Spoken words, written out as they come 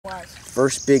was.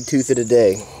 First big tooth of the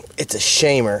day. It's a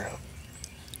shamer.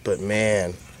 But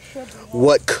man,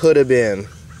 what could have been?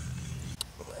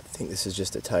 I think this is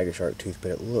just a tiger shark tooth,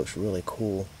 but it looks really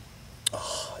cool.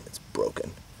 Oh, it's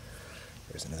broken.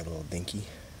 There's another little dinky.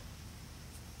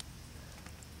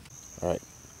 Alright,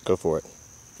 go for it.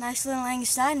 Nice little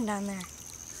angustiden down there.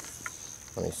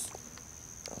 Let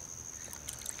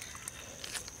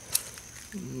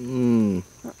me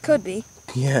Could be.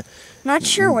 Yeah. Not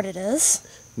sure what it is.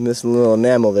 Missing a little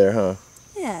enamel there, huh?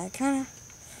 Yeah, kind of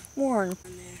worn.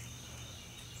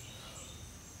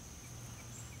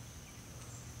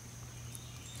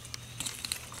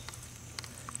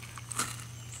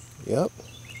 Yep.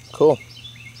 Cool.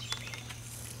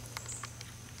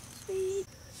 Sweet.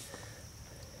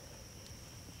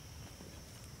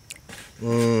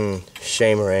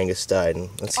 Shamer angustiden.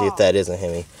 Let's see if that is a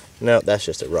hemi. No, that's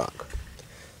just a rock.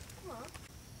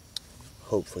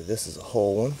 Hopefully this is a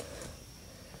whole one.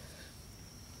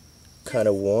 Kind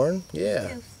of worn.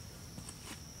 Yeah.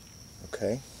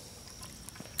 Okay.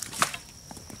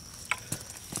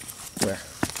 Where?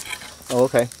 Oh,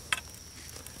 okay.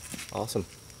 Awesome.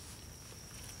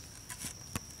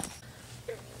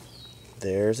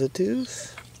 There's a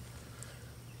tooth.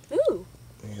 Ooh.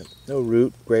 Yeah. No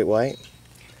root, great white.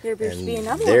 There appears to be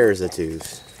another there's one. a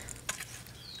tooth.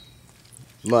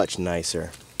 Much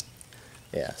nicer.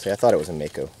 Yeah, see, I thought it was a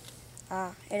mako.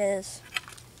 Ah, it is.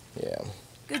 Yeah.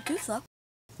 Good tooth, though.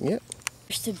 Yep.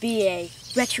 There's to be a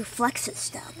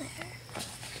retroflexus down there.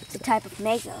 It's a type of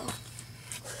mako.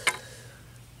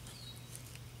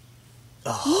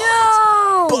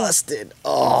 Oh, no! it's busted.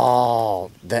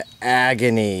 Oh, the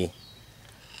agony.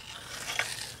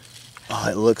 Oh,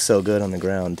 it looks so good on the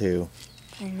ground, too.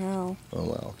 I know. Oh,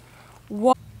 well.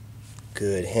 What?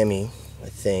 Good hemi, I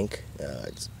think.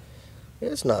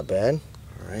 It's not bad.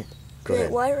 All right, go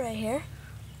ahead. White right here.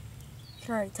 It's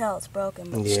hard to tell it's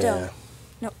broken, but Yeah. still.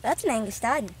 No, that's an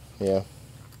angustiden. Yeah.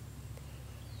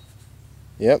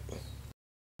 Yep.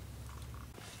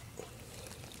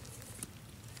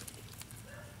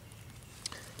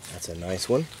 That's a nice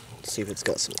one. Let's see if it's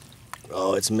got some...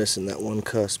 Oh, it's missing that one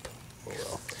cusp. Oh,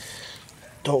 well.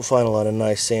 Don't find a lot of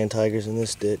nice sand tigers in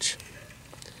this ditch.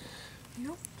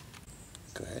 Nope.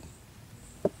 Go ahead.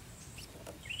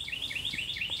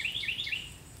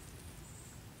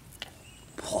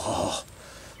 Oh,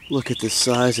 look at the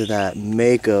size of that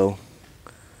mako.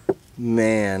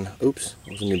 Man. Oops.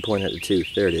 I wasn't even pointing at the tooth.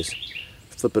 There it is.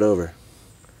 Flip it over.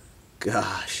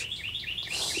 Gosh.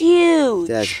 Huge.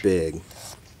 That's big.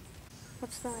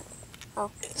 What's that?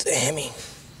 Oh. It's a hemi.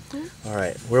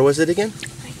 Alright. Where was it again?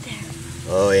 Right there.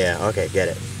 Oh, yeah. Okay, get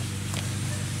it.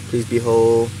 Please be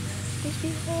whole. Please be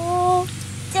whole.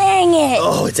 Dang it.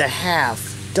 Oh, it's a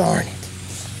half. Darn it.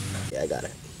 Yeah, I got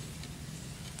it.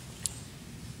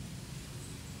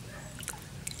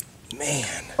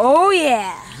 Man. Oh,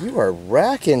 yeah. You are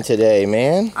racking today,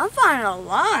 man. I'm finding a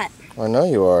lot. I know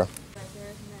you are.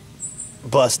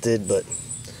 Busted, but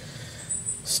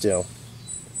still.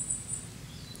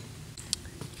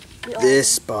 This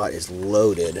spot is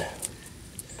loaded.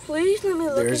 Please let me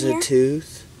look There's in a here.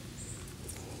 tooth.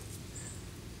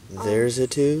 There's a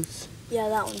tooth. Yeah,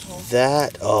 that one's whole.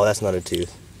 That, oh, that's not a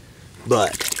tooth.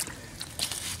 But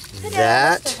That's a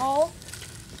that, hole.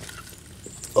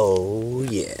 oh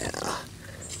yeah.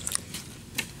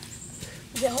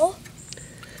 Is it whole?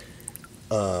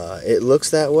 It looks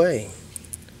that way.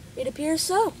 It appears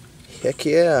so. Heck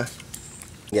yeah.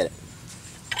 Get it.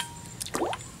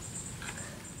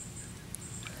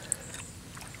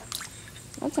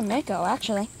 That's a mako,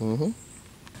 actually. Mm-hmm.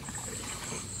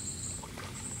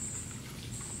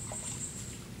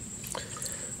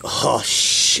 Oh,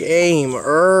 shame.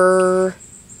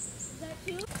 Is that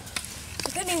you? I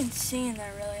couldn't even see in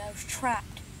there, really. I was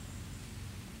trapped.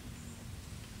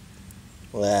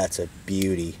 Well, that's a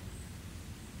beauty.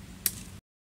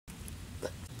 I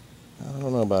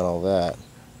don't know about all that.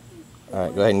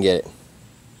 Alright, go ahead and get it.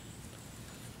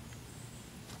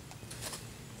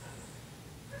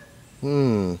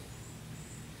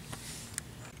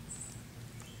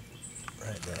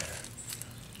 Right there.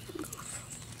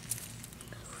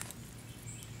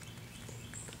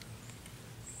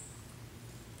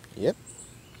 Yep.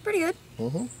 Pretty good.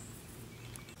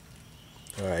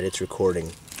 Alright, it's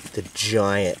recording. The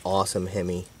giant, awesome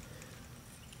hemi.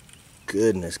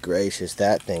 Goodness gracious,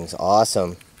 that thing's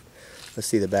awesome. Let's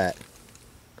see the bat.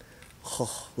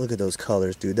 Oh, look at those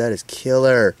colors, dude. That is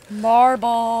killer.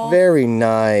 Marble. Very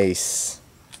nice.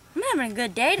 I'm having a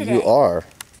good day today. You are.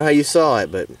 How you saw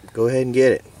it, but go ahead and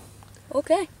get it.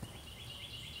 Okay.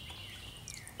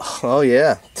 Oh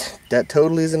yeah, that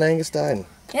totally is an angustiden.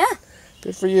 Yeah.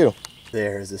 Good for you.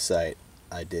 There's the sight.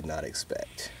 I did not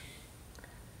expect.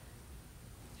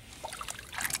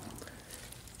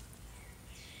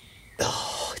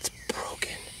 Oh, it's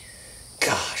broken.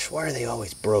 Gosh, why are they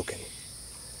always broken?